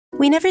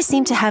We never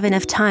seem to have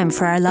enough time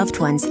for our loved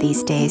ones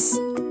these days.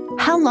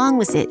 How long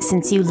was it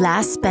since you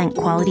last spent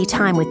quality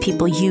time with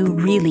people you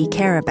really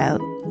care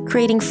about,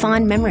 creating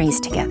fond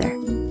memories together?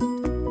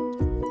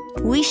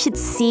 We should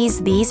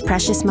seize these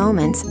precious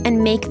moments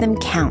and make them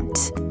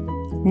count.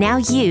 Now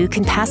you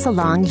can pass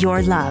along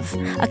your love,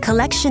 a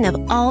collection of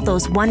all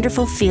those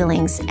wonderful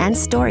feelings and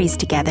stories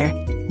together,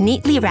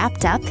 neatly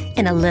wrapped up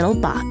in a little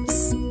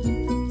box.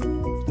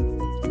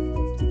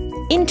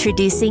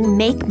 Introducing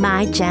Make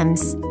My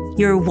Gems,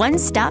 your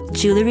one-stop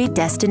jewelry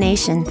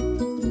destination.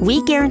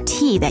 We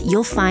guarantee that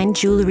you'll find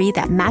jewelry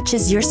that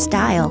matches your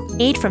style,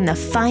 made from the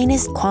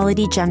finest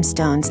quality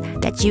gemstones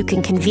that you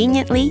can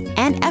conveniently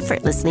and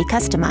effortlessly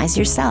customize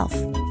yourself.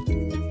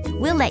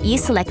 We'll let you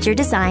select your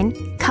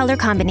design, color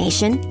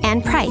combination,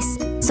 and price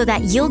so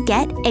that you'll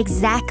get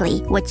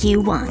exactly what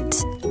you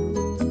want.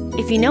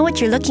 If you know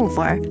what you're looking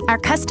for, our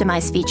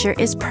Customize feature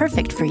is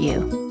perfect for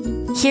you.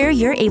 Here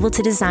you're able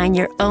to design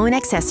your own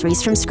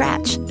accessories from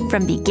scratch,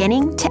 from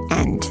beginning to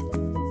end.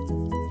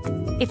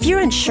 If you're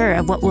unsure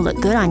of what will look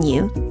good on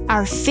you,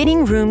 our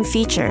Fitting Room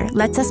feature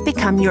lets us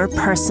become your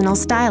personal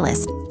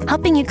stylist,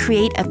 helping you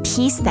create a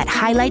piece that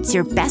highlights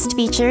your best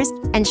features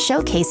and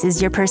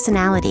showcases your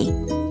personality.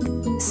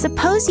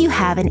 Suppose you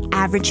have an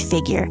average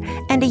figure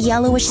and a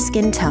yellowish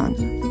skin tone.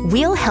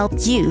 We'll help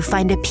you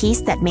find a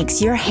piece that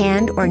makes your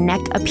hand or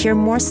neck appear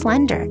more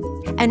slender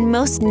and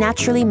most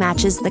naturally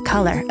matches the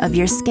color of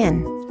your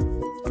skin.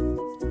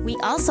 We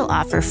also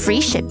offer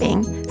free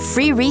shipping,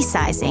 free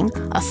resizing,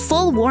 a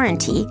full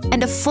warranty,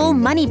 and a full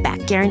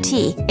money-back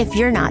guarantee if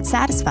you're not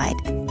satisfied.